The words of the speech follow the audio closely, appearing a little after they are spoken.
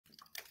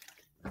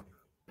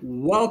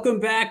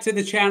Welcome back to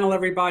the channel,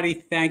 everybody.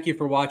 Thank you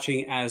for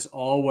watching as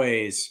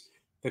always.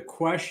 The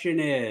question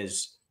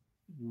is,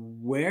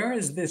 where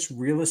is this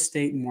real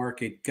estate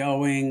market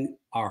going?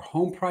 Are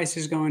home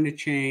prices going to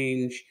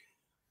change?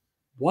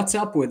 What's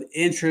up with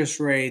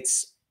interest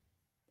rates?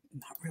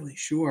 Not really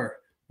sure.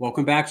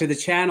 Welcome back to the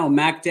channel.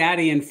 Mack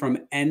Dadyan from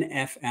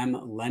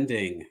NFM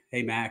Lending.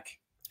 Hey, Mack.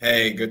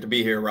 Hey, good to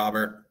be here,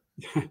 Robert.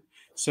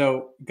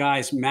 So,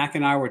 guys, Mack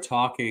and I were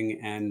talking,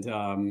 and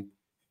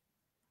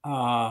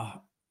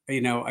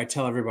I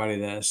tell everybody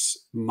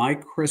this. My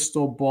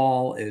crystal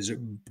ball is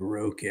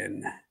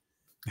broken.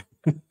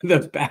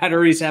 The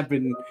batteries have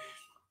been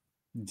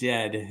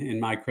dead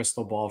in my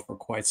crystal ball for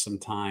quite some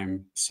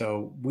time.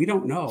 So we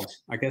don't know.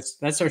 I guess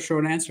that's our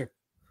short answer.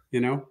 We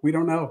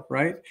don't know,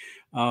 right?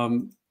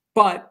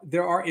 But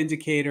there are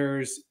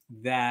indicators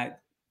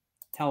that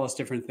tell us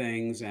different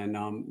things.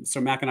 And so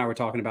Mack and I were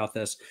talking about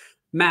this.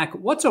 Mack,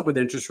 what's up with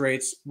interest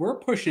rates? We're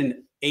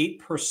pushing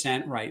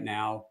 8% right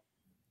now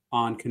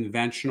on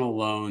conventional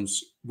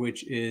loans,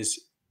 which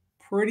is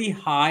pretty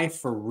high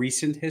for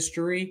recent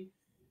history.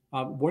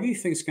 What do you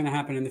think is going to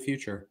happen in the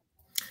future?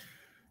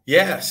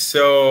 Yeah,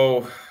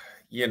 so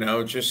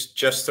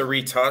just to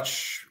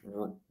retouch,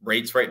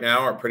 rates right now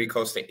are pretty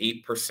close to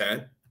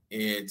 8%.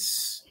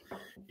 It's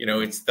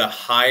the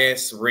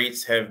highest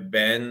rates have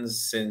been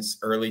since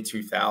early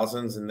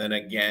 2000s, and then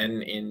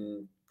again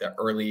in the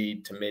early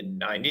to mid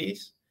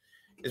 90s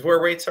is where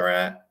rates are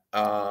at.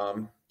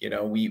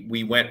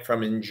 We went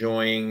from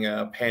enjoying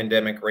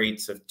pandemic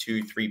rates of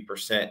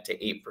 2-3% to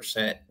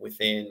 8%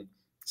 within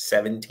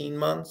 17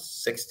 months,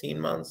 16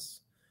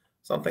 months,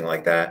 something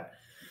like that.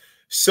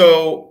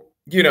 So,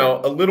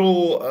 a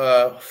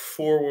little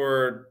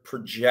forward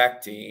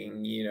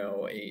projecting,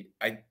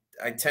 I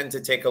tend to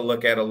take a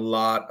look at a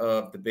lot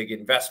of the big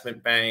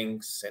investment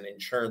banks and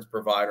insurance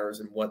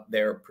providers and what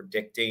they're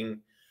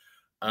predicting.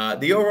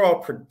 The overall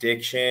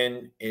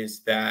prediction is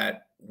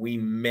that we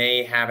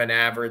may have an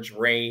average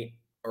rate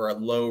or a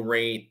low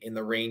rate in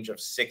the range of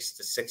 6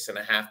 to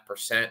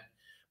 6.5%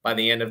 by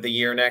the end of the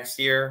year next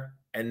year,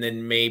 and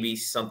then maybe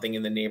something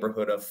in the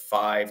neighborhood of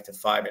 5 to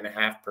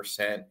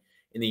 5.5%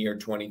 in the year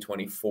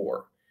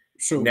 2024.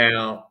 So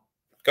now,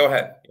 go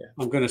ahead. Yeah.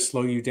 I'm going to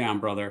slow you down,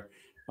 brother.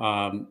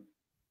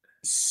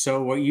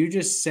 So what you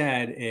just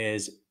said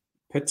is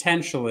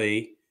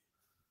potentially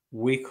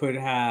we could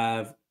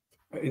have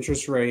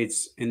interest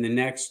rates in the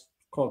next,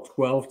 call it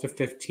 12 to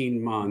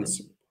 15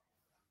 months,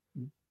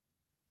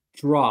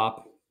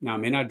 drop. Now, it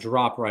may not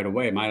drop right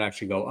away. It might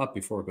actually go up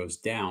before it goes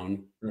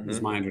down, is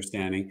my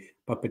understanding,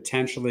 but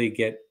potentially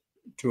get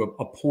to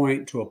a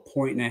point to a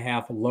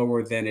 1.5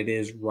 lower than it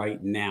is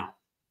right now.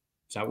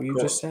 Is that what you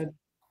just said?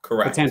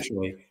 Correct.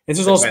 Potentially. This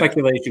is all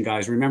speculation,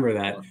 guys. Remember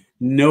that.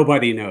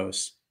 Nobody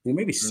knows. Well,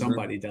 maybe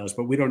somebody does,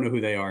 but we don't know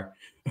who they are.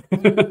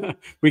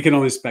 We can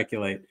only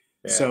speculate.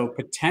 Yeah. So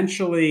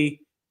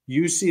potentially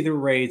you see the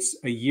rates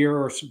a year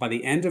or so by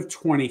the end of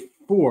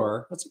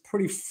 24. That's a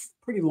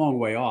pretty long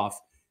way off.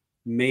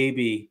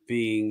 Maybe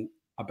being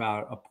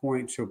about a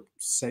point to,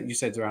 you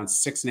said around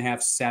 6.5,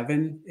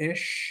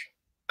 7-ish.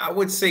 I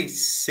would say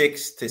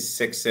 6 to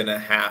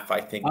 6.5. I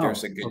think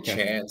there's a good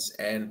chance.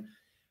 And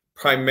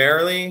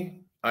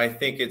primarily, I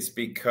think it's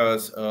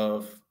because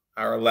of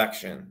our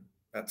election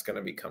that's going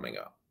to be coming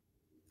up.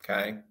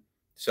 Okay.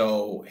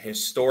 So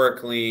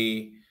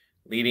historically,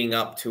 leading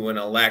up to an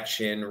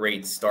election,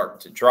 rates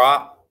start to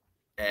drop.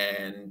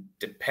 And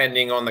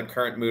depending on the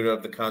current mood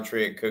of the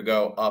country, it could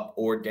go up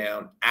or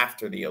down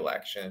after the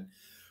election.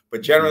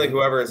 But generally,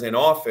 whoever is in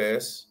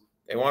office,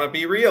 they want to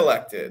be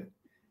reelected.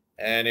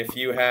 And if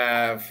you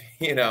have,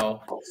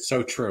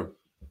 so true,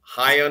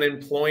 high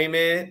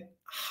unemployment,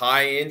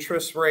 high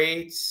interest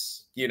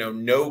rates,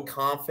 no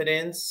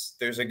confidence,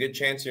 there's a good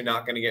chance you're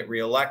not going to get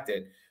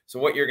reelected. So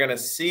what you're going to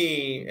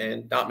see,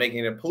 and not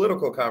making a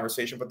political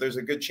conversation, but there's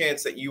a good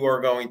chance that you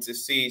are going to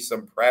see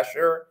some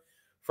pressure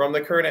from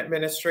the current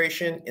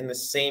administration in the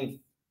same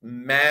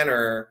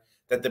manner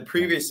that the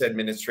previous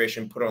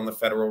administration put on the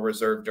Federal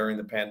Reserve during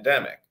the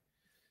pandemic.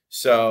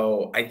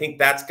 So I think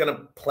that's going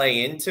to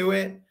play into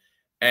it.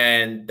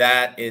 And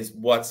that is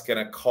what's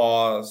going to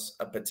cause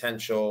a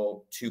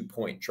potential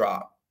 2-point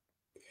drop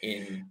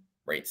in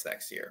rates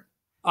next year.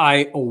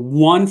 I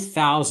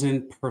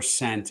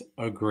 1000%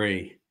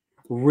 agree.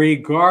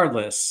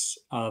 Regardless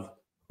of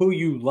who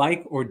you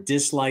like or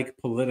dislike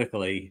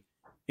politically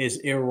is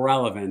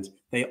irrelevant.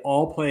 They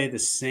all play the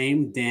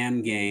same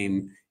damn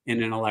game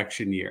in an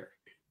election year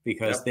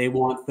because they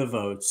want the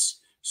votes.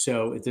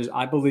 So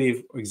I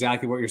believe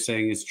exactly what you're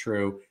saying is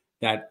true,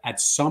 that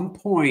at some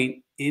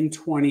point in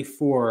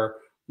 24,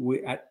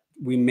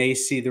 we may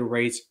see the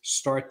rates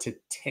start to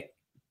tick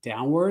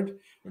downward.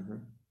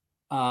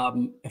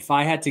 If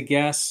I had to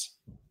guess,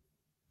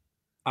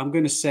 I'm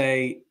going to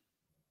say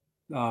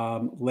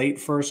late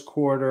first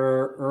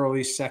quarter,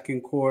 early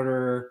second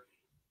quarter,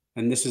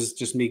 and this is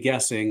just me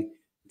guessing,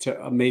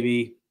 to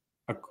maybe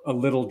a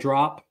little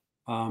drop.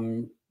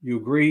 You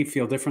agree?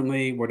 Feel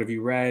differently? What have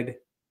you read?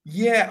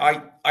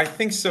 Yeah, I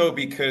think so,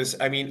 because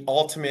I mean,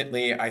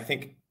 ultimately, I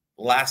think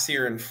last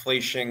year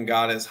inflation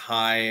got as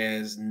high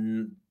as,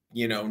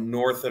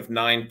 north of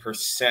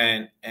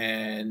 9%.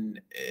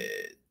 And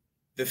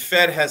the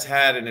Fed has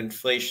had an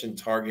inflation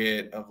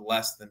target of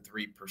less than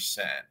 3%.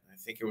 I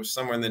think it was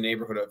somewhere in the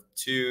neighborhood of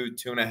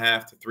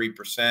 2.5% to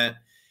 3%.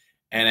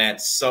 And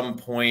at some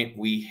point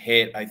we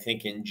hit, I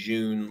think in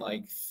June,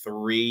 like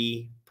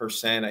 3%.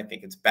 I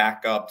think it's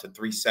back up to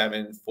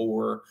 3.7,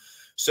 4.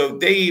 So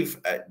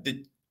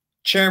the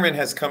chairman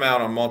has come out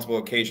on multiple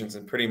occasions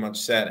and pretty much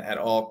said at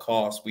all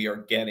costs, we are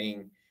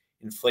getting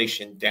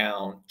inflation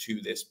down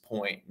to this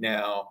point.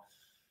 Now,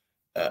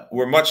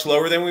 we're much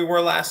lower than we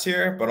were last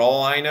year, but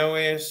all I know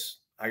is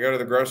I go to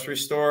the grocery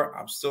store,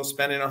 I'm still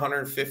spending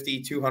 $150,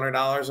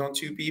 $200 on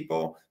two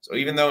people. So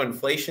even though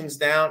inflation's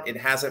down, it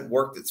hasn't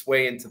worked its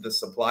way into the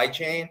supply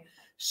chain.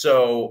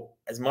 So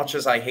as much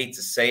as I hate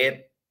to say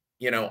it,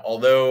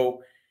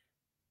 although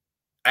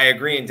I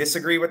agree and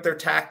disagree with their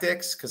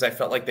tactics, because I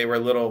felt like they were a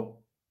little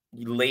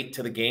late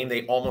to the game,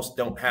 they almost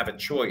don't have a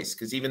choice,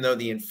 because even though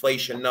the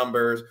inflation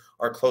numbers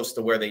are close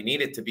to where they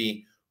need it to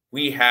be,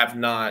 we have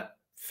not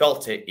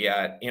felt it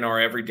yet in our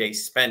everyday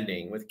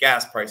spending with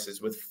gas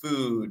prices, with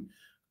food,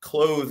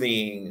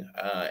 clothing,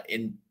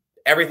 in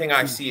everything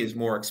I see is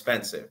more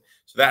expensive.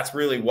 So that's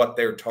really what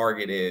their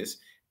target is.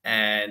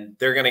 And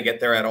they're going to get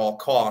there at all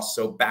costs.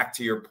 So back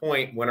to your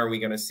point, when are we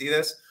going to see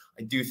this?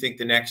 I do think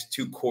the next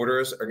 2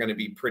 quarters are going to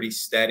be pretty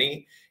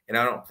steady. And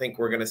I don't think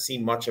we're going to see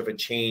much of a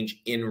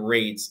change in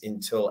rates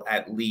until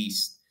at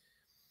least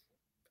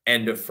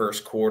end of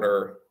first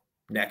quarter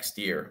next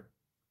year.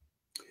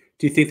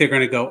 Do you think they're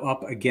going to go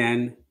up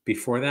again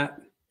before that?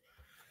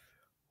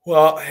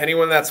 Well,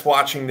 anyone that's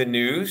watching the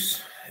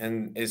news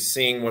and is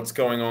seeing what's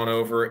going on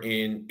over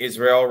in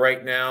Israel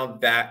right now,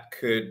 that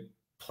could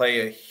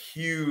play a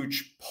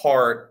huge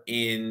part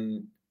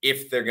in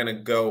if they're going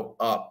to go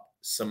up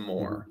some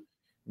more.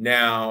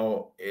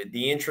 Now,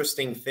 the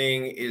interesting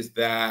thing is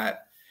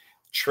that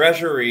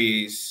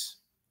treasuries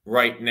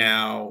right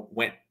now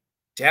went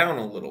down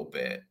a little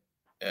bit.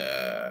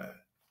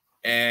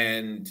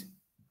 And,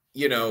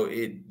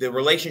 the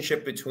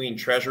relationship between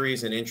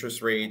treasuries and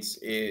interest rates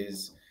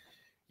is,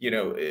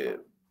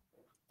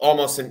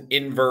 almost an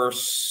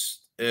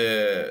inverse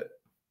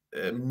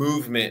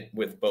movement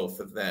with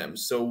both of them.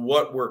 So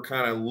what we're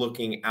kind of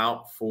looking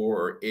out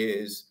for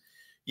is,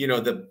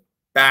 the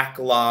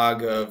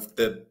backlog of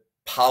the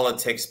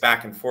politics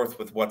back and forth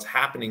with what's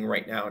happening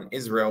right now in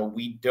Israel.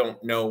 We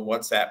don't know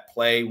what's at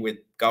play with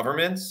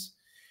governments,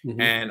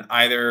 and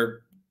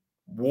either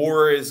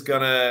war is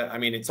gonna,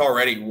 it's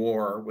already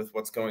war with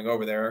what's going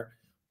over there,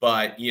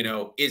 but,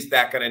 is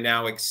that going to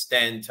now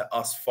extend to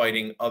us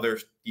fighting other,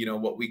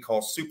 what we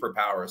call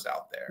superpowers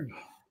out there?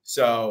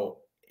 So,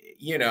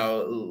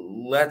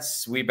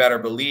 we better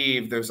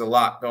believe there's a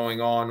lot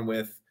going on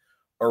with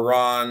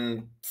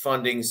Iran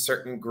funding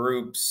certain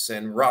groups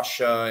and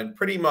Russia and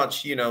pretty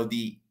much,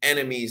 the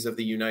enemies of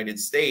the United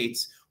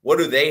States. What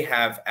do they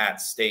have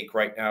at stake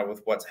right now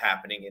with what's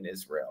happening in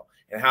Israel?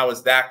 And how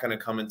is that going to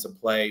come into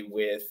play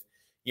with,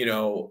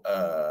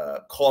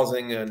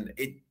 causing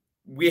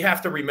we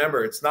have to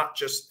remember, it's not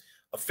just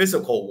a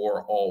physical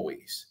war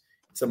always.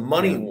 It's a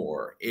money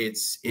war.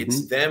 It's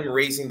them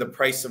raising the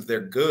price of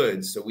their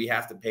goods, so we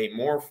have to pay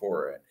more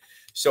for it.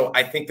 So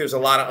I think there's a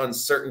lot of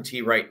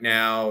uncertainty right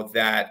now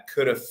that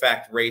could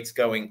affect rates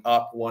going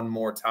up one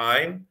more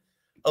time,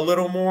 a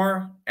little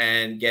more,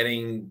 and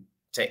getting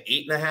to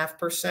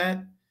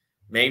 8.5%,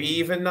 maybe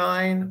even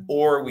 9%,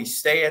 or we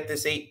stay at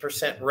this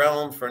 8%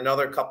 realm for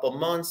another couple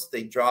months.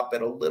 They drop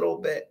it a little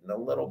bit and a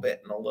little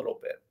bit and a little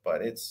bit,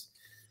 but it's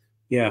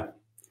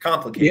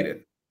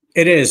complicated.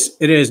 It is.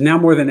 It is now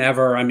more than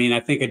ever. I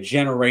think a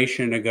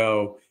generation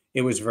ago,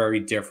 it was very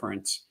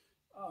different.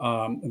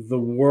 The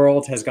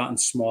world has gotten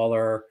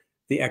smaller.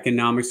 The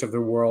economics of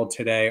the world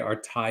today are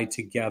tied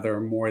together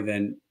more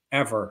than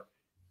ever.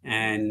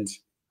 And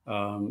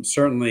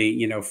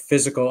certainly,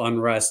 physical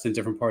unrest in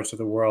different parts of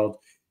the world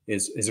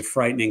is a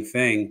frightening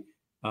thing.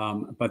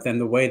 But then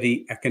the way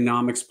the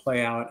economics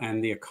play out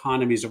and the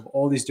economies of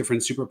all these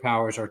different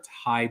superpowers are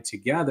tied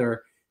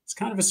together, it's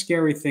kind of a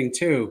scary thing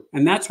too.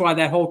 And that's why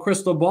that whole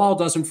crystal ball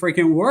doesn't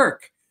freaking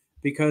work,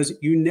 because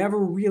you never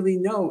really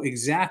know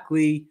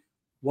exactly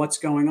what's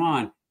going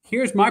on.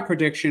 Here's my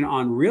prediction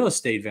on real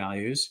estate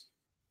values.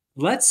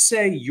 Let's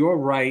say you're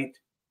right,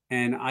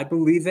 and I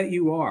believe that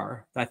you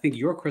are. I think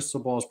your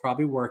crystal ball is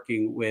probably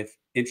working with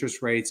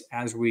interest rates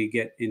as we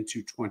get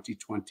into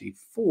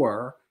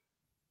 2024.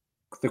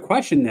 The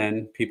question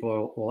then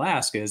people will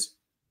ask is,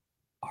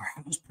 are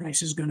house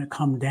prices going to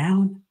come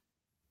down?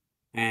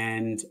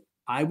 And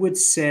I would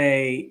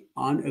say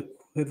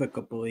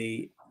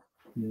unequivocally,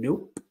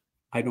 nope.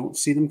 I don't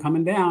see them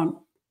coming down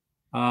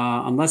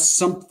unless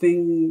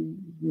something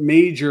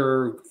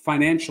major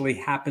financially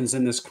happens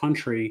in this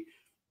country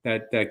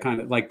that kind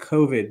of like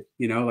COVID,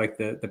 like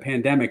the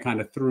pandemic kind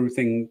of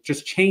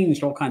just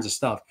changed all kinds of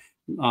stuff.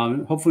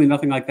 Hopefully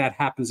nothing like that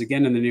happens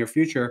again in the near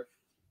future.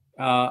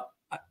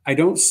 I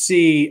don't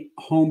see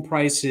home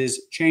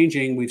prices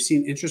changing. We've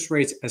seen interest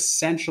rates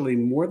essentially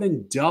more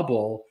than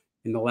double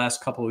in the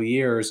last couple of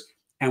years.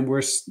 and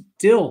we're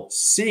still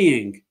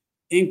seeing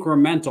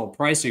incremental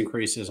price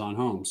increases on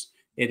homes.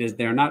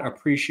 They're not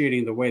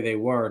appreciating the way they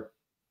were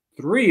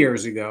 3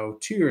 years ago,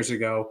 2 years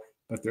ago,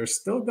 but they're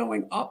still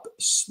going up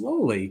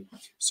slowly.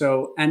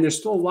 So, and there's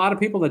still a lot of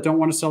people that don't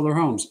want to sell their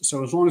homes.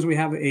 So as long as we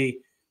have the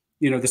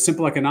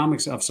simple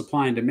economics of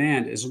supply and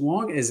demand, as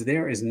long as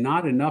there is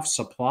not enough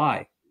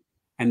supply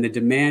and the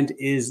demand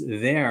is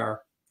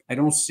there, I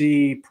don't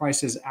see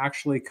prices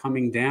actually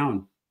coming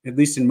down, at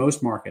least in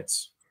most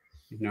markets,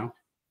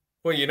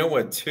 Well, you know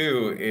what,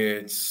 too?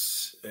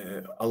 It's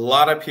a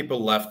lot of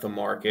people left the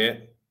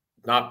market,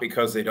 not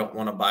because they don't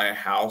want to buy a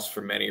house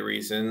for many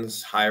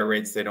reasons, higher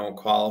rates, they don't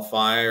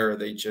qualify, or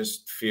they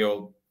just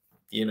feel,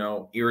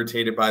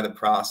 irritated by the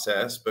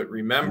process. But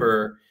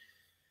remember,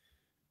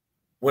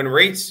 when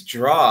rates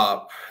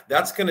drop,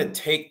 that's going to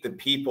take the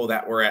people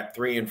that were at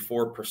 3 and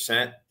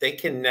 4%. They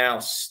can now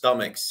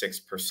stomach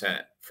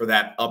 6% for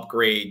that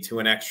upgrade to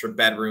an extra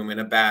bedroom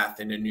and a bath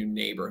in a new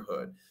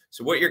neighborhood.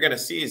 So what you're going to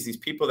see is these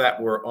people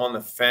that were on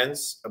the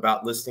fence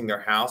about listing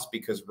their house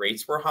because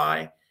rates were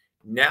high,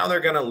 now they're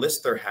going to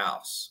list their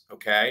house.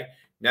 Okay.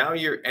 Now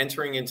you're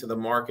entering into the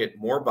market,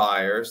 more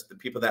buyers. The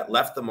people that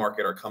left the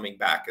market are coming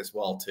back as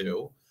well,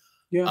 too.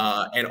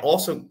 Yeah. And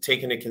also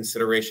take into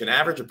consideration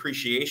average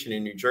appreciation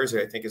in New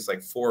Jersey, I think is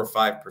like 4 or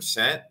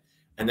 5%.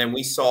 And then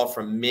we saw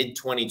from mid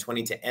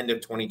 2020 to end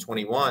of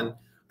 2021,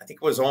 I think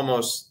it was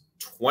almost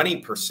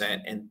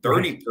 20% and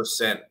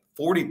 30%,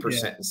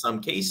 40% in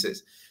some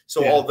cases.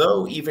 So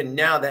although even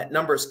now that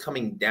number is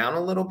coming down a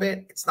little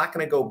bit, it's not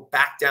going to go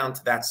back down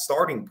to that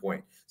starting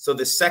point. So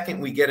the second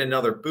we get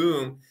another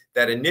boom,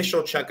 that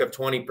initial chunk of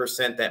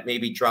 20% that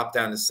maybe dropped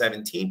down to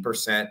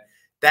 17%,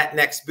 that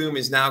next boom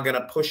is now going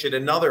to push it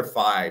another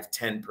 5,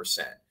 10%.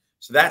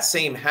 So that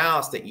same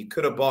house that you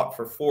could have bought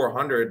for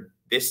 $400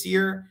 this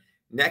year,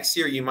 next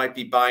year you might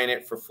be buying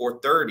it for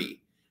 $430.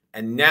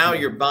 And now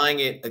you're buying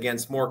it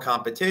against more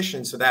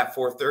competition. So that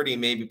 $430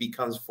 maybe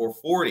becomes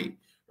 $440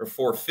 or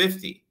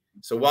 $450.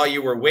 So while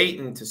you were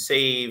waiting to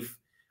save,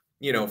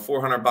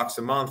 $400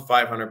 a month,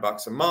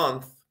 $500 a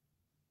month,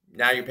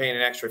 now you're paying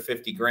an extra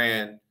 50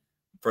 grand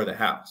for the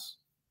house.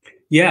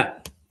 Yeah,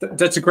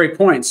 that's a great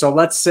point. So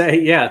let's say,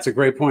 it's a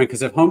great point,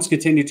 because if homes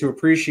continue to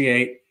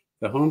appreciate,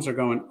 the homes are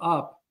going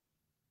up,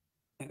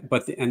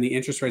 and the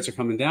interest rates are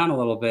coming down a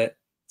little bit,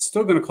 it's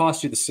still going to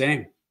cost you the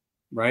same,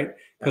 right?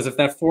 Because if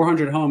that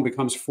 400 home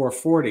becomes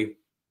 440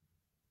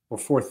 or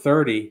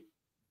 430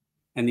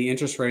 and the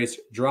interest rates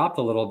dropped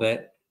a little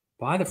bit,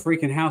 buy the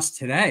freaking house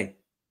today,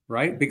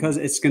 right? Because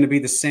it's going to be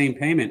the same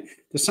payment.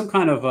 There's some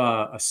kind of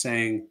a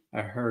saying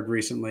I heard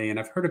recently, and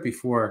I've heard it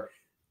before.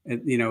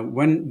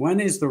 When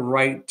is the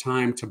right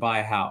time to buy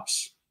a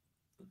house?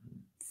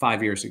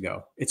 5 years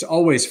ago. It's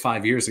always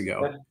 5 years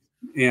ago.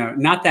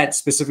 Not that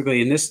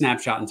specifically in this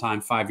snapshot in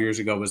time, 5 years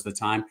ago was the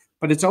time,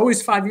 but it's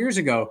always 5 years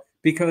ago,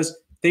 because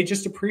they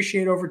just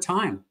appreciate over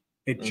time.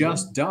 It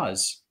just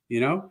does.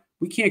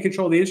 We can't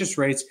control the interest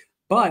rates.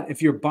 But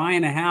if you're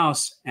buying a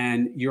house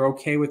and you're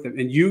okay with them,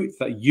 and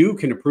you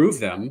can approve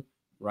them,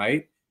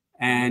 right?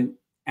 And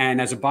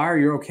as a buyer,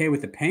 you're okay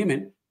with the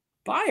payment,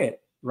 buy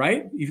it,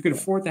 right? You can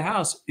afford the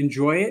house,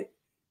 enjoy it,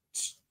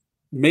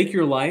 make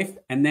your life.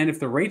 And then if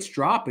the rates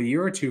drop a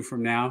year or two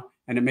from now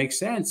and it makes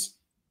sense,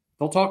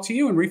 they'll talk to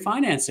you and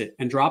refinance it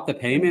and drop the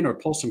payment or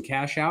pull some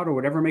cash out or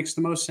whatever makes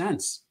the most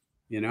sense,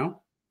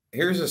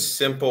 Here's a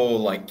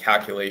simple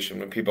calculation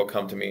when people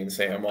come to me and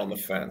say, I'm on the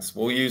fence.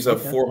 We'll use a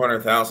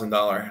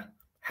 $400,000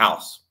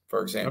 house,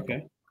 for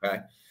example. Okay.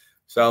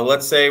 So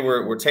let's say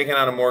we're taking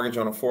out a mortgage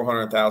on a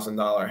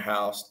 $400,000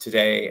 house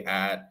today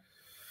at,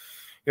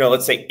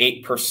 let's say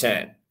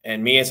 8%.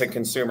 And me as a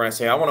consumer, I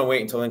say, I want to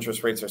wait until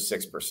interest rates are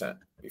 6%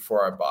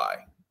 before I buy.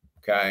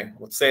 Okay.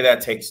 Let's say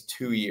that takes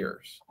 2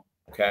 years.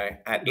 Okay.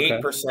 At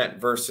 8%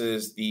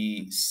 versus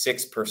the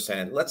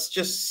 6%, let's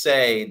just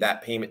say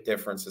that payment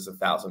difference is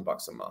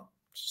 $1,000 a month.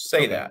 Just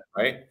say that,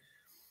 right?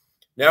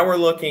 Now we're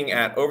looking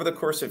at over the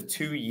course of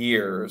 2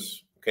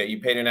 years. Okay, you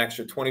paid an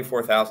extra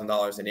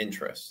 $24,000 in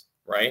interest,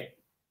 right?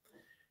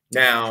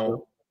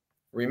 Now,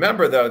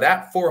 remember though,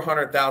 that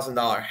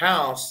 $400,000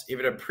 house, if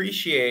it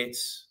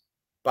appreciates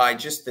by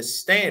just the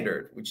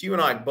standard, which you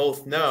and I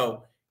both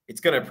know, it's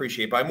going to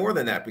appreciate by more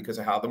than that because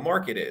of how the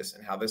market is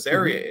and how this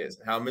area is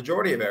and how a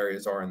majority of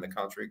areas are in the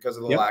country because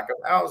of the lack of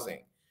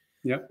housing.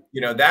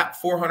 That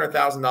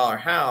 $400,000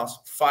 house,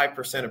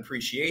 5%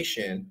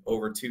 appreciation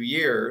over 2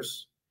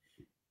 years,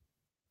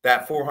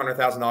 that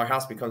 $400,000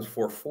 house becomes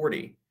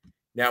 $440,000.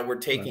 Now we're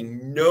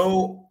taking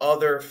no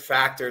other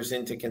factors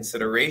into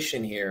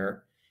consideration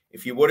here.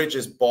 If you would have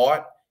just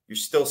bought, you're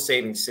still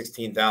saving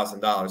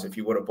 $16,000 if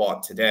you would have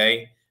bought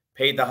today,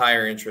 paid the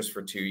higher interest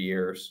for 2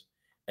 years,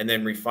 and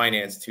then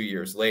refinanced 2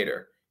 years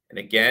later. And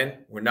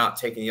again, we're not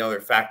taking the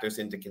other factors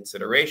into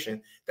consideration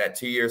that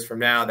 2 years from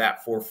now,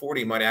 that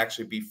 $440,000 might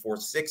actually be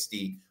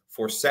 $460,000,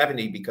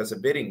 $470,000 because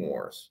of bidding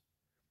wars.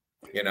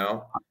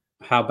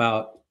 How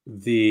about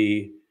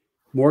the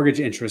mortgage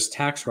interest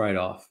tax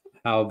write-off?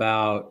 How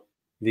about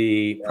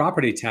the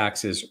property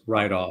taxes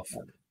write-off?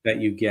 that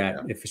you get,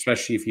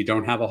 especially if you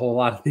don't have a whole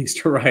lot of things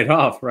to write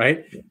off,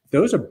 right?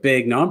 Those are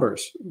big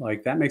numbers.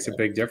 Like that makes a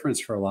big difference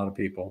for a lot of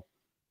people.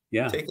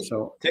 Yeah. Take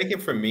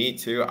it from me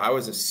too. I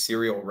was a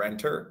serial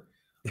renter.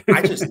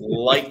 I just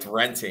liked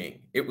renting.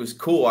 It was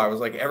cool. I was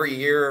like, every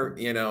year,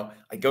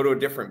 I go to a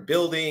different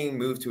building,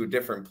 move to a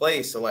different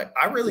place. So like,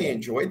 I really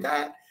enjoyed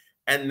that.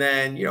 And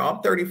then,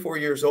 I'm 34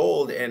 years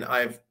old and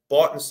I've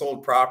bought and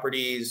sold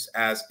properties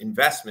as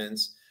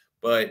investments,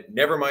 but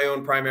never my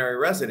own primary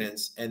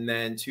residence. And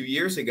then 2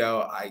 years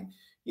ago, I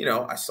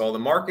saw the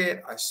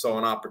market, I saw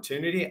an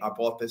opportunity, I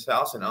bought this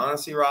house, and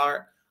honestly,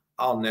 Robert,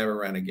 I'll never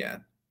rent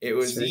again. It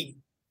was the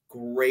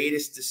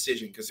greatest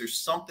decision because there's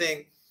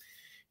something,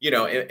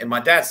 and my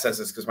dad says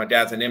this because my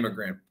dad's an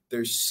immigrant.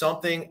 There's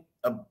something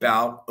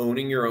about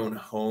owning your own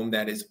home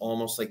that is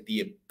almost like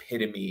the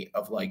epitome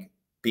of like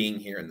being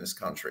here in this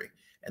country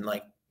and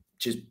like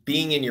just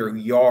being in your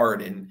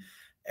yard. And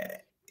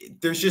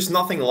there's just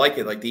nothing like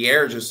it. Like the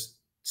air just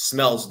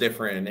smells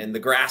different and the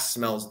grass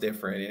smells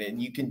different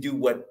and you can do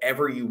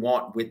whatever you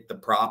want with the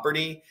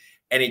property.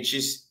 And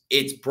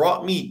it's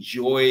brought me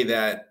joy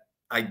that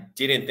I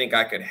didn't think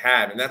I could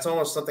have. And that's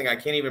almost something I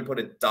can't even put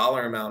a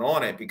dollar amount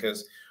on it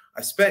because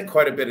I spent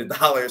quite a bit of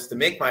dollars to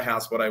make my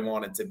house what I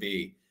want it to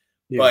be.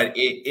 But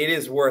it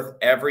is worth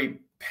every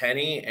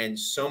penny. And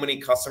so many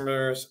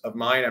customers of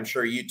mine, I'm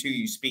sure you too,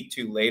 you speak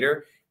to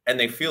later, and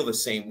they feel the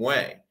same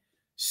way.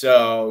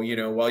 So,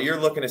 while you're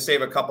looking to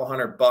save a couple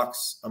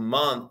 $100 a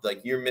month,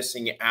 like you're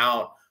missing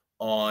out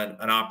on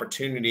an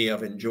opportunity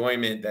of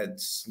enjoyment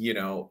that's,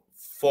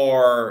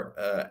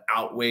 far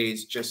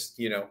outweighs just,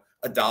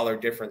 a dollar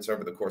difference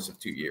over the course of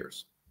 2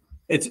 years.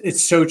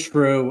 It's so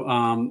true.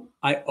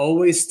 I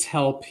always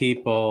tell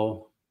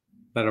people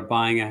that are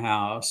buying a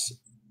house,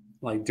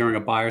 like during a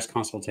buyer's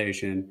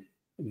consultation,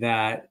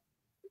 that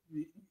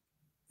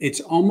it's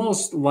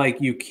almost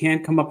like you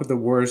can't come up with the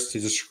words to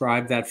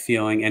describe that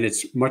feeling. And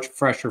it's much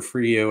fresher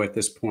for you at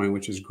this point,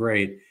 which is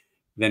great,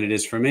 than it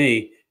is for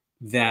me.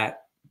 But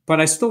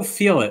I still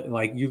feel it.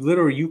 Like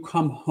you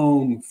come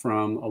home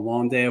from a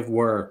long day of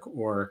work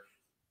or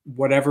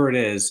whatever it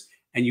is,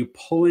 and you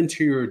pull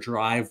into your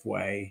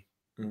driveway.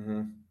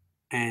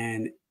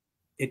 And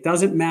it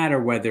doesn't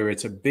matter whether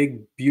it's a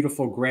big,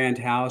 beautiful, grand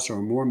house or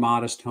a more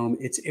modest home.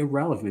 It's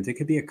irrelevant. It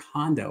could be a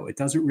condo. It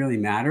doesn't really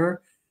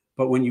matter.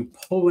 But when you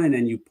pull in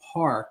and you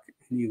park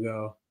and you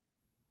go,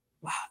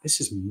 wow, this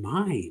is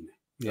mine.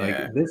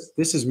 Like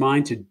this is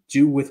mine to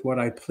do with what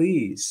I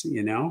please,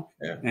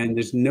 and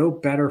there's no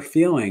better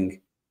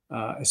feeling,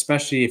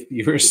 especially if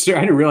you were,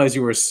 I didn't realize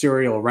you were a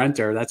serial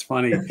renter. That's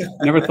funny.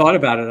 Never thought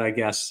about it, I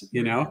guess,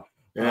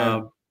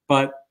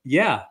 but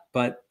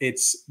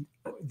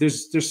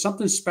there's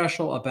something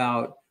special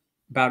about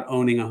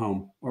owning a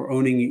home or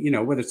owning,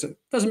 whether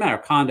doesn't matter,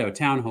 condo,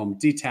 townhome,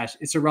 detached,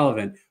 it's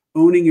irrelevant.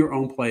 Owning your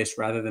own place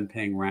rather than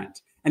paying rent.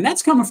 And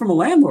that's coming from a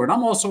landlord.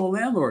 I'm also a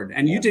landlord,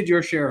 and you did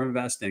your share of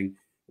investing.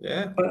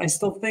 But I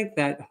still think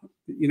that,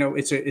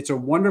 it's a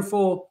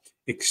wonderful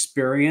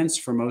experience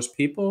for most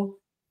people.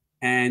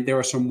 And there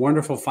are some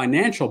wonderful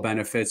financial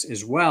benefits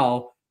as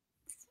well,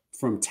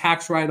 from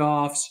tax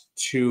write-offs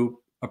to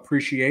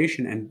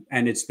appreciation.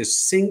 And it's the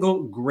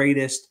single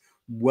greatest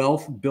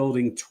wealth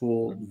building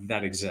tool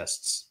that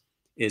exists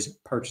is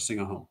purchasing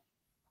a home.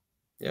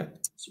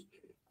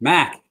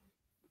 Mack,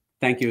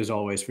 thank you as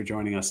always for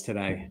joining us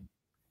today.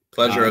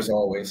 Pleasure as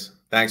always.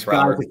 Thanks,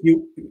 Robert.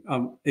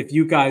 Guys, if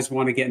you guys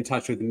want to get in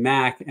touch with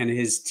Mack and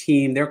his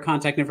team, their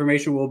contact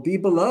information will be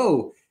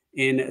below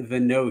in the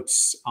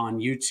notes on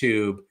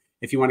YouTube.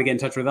 If you want to get in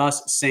touch with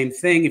us, same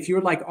thing. If you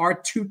would like our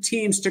two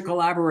teams to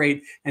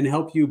collaborate and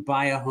help you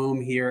buy a home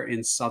here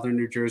in Southern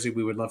New Jersey,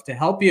 we would love to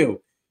help you.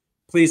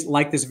 Please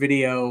like this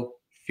video,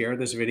 share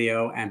this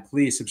video, and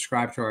please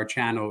subscribe to our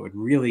channel. It would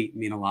really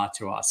mean a lot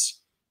to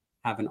us.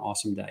 Have an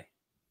awesome day.